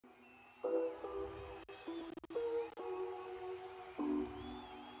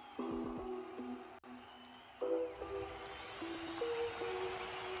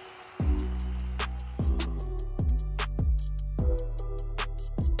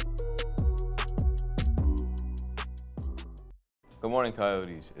Good morning,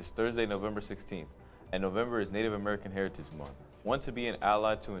 Coyotes. It's Thursday, November 16th, and November is Native American Heritage Month. Want to be an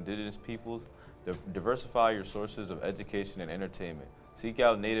ally to indigenous peoples? Diversify your sources of education and entertainment. Seek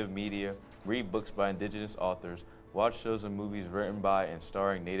out Native media, read books by indigenous authors, watch shows and movies written by and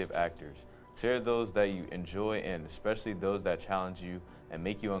starring Native actors. Share those that you enjoy and especially those that challenge you and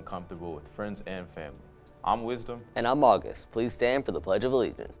make you uncomfortable with friends and family. I'm Wisdom. And I'm August. Please stand for the Pledge of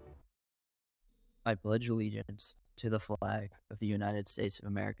Allegiance. I pledge allegiance to the flag of the United States of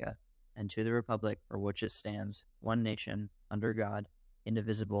America and to the republic for which it stands, one nation, under God,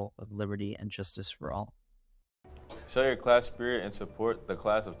 indivisible, with liberty and justice for all. Show your class spirit and support the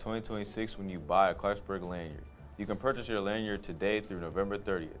class of 2026 when you buy a Clarksburg lanyard. You can purchase your lanyard today through November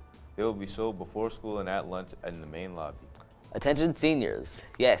 30th. They will be sold before school and at lunch in the main lobby. Attention seniors.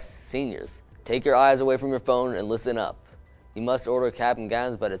 Yes, seniors. Take your eyes away from your phone and listen up. You must order cap and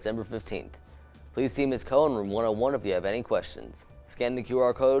gowns by December 15th. Please see Ms. Cohen, room 101 if you have any questions. Scan the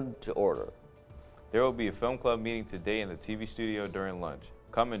QR code to order. There will be a film club meeting today in the TV studio during lunch.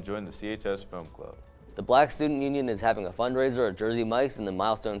 Come and join the CHS Film Club. The Black Student Union is having a fundraiser at Jersey Mike's in the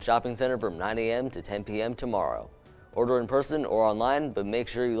Milestone Shopping Center from 9 a.m. to 10 p.m. tomorrow. Order in person or online, but make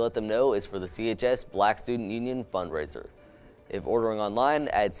sure you let them know it's for the CHS Black Student Union fundraiser. If ordering online,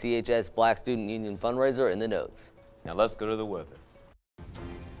 add CHS Black Student Union fundraiser in the notes. Now let's go to the weather.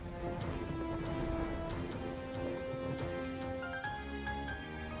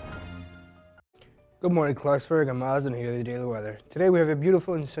 Good morning, Clarksburg. I'm Oz, and here are the daily weather. Today we have a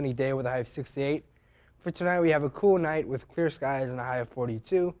beautiful and sunny day with a high of 68. For tonight we have a cool night with clear skies and a high of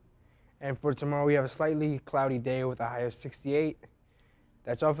 42. And for tomorrow we have a slightly cloudy day with a high of 68.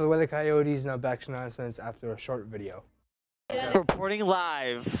 That's all for the Weather Coyotes. Now back to announcements after a short video. Reporting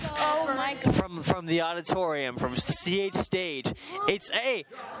live from the auditorium, from CH Stage.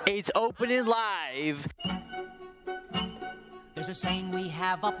 It's opening live. There's a saying we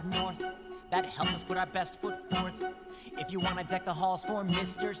have up north that helps us put our best foot forth. If you want to deck the halls for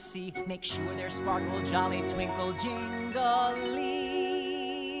Mr. C, make sure they're sparkle, jolly, twinkle, jingly.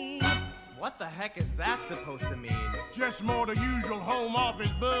 What the heck is that supposed to mean? Just more the usual home office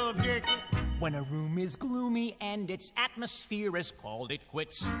bug, Dick. When a room is gloomy and its atmosphere is called it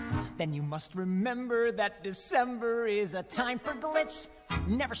quits, then you must remember that December is a time for glitz.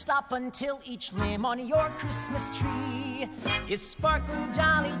 Never stop until each lamb on your Christmas tree is sparkling,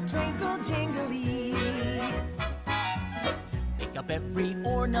 jolly, twinkle, jingly. Pick up every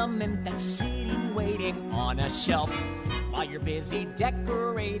ornament that's sitting waiting on a shelf. While you're busy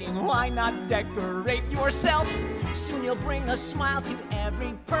decorating, why not decorate yourself? Soon you'll bring a smile to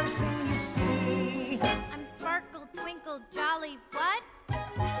every person you see. I'm sparkle, twinkle, jolly, what?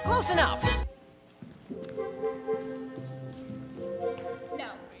 Close enough!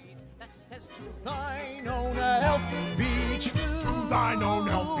 No. That says to thine own elf be true. To thine own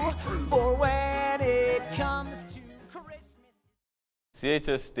elf be true. For when it comes to Christmas.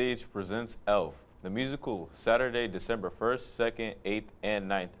 CHS Stage presents Elf, the musical, Saturday, December 1st, 2nd, 8th, and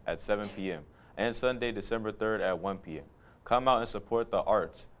 9th at 7 p.m. and Sunday, December 3rd at 1 p.m. Come out and support the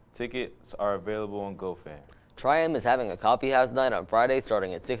arts. Tickets are available on GoFan. Triumph is having a coffee house night on Friday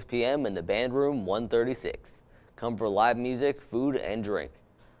starting at 6 p.m. in the band room 136. Come for live music, food, and drink.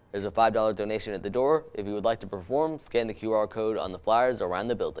 There's a $5 donation at the door. If you would like to perform, scan the QR code on the flyers around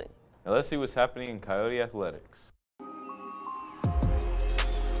the building. Now let's see what's happening in Coyote Athletics.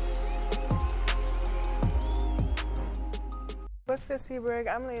 What's good,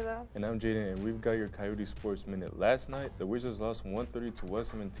 Seaberg? I'm Layla. And I'm Jaden, and we've got your Coyote Sports Minute. Last night, the Wizards lost 130 to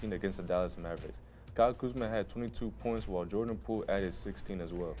 117 against the Dallas Mavericks. Kyle Kuzma had 22 points, while Jordan Poole added 16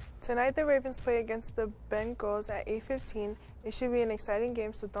 as well. Tonight, the Ravens play against the Bengals at 8:15. It should be an exciting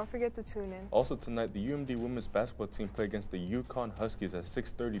game, so don't forget to tune in. Also tonight, the UMD women's basketball team play against the Yukon Huskies at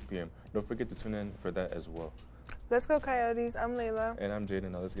 6:30 p.m. Don't forget to tune in for that as well. Let's go, Coyotes. I'm Layla. And I'm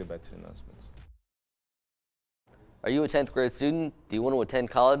Jaden. Now let's get back to the announcements. Are you a 10th grade student? Do you want to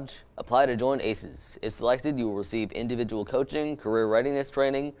attend college? Apply to join ACES. If selected, you will receive individual coaching, career readiness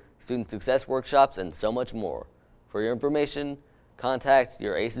training, student success workshops, and so much more. For your information, contact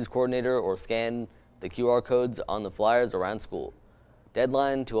your ACES coordinator or scan the QR codes on the flyers around school.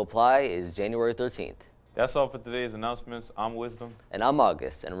 Deadline to apply is January 13th. That's all for today's announcements. I'm Wisdom. And I'm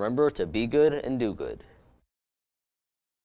August. And remember to be good and do good.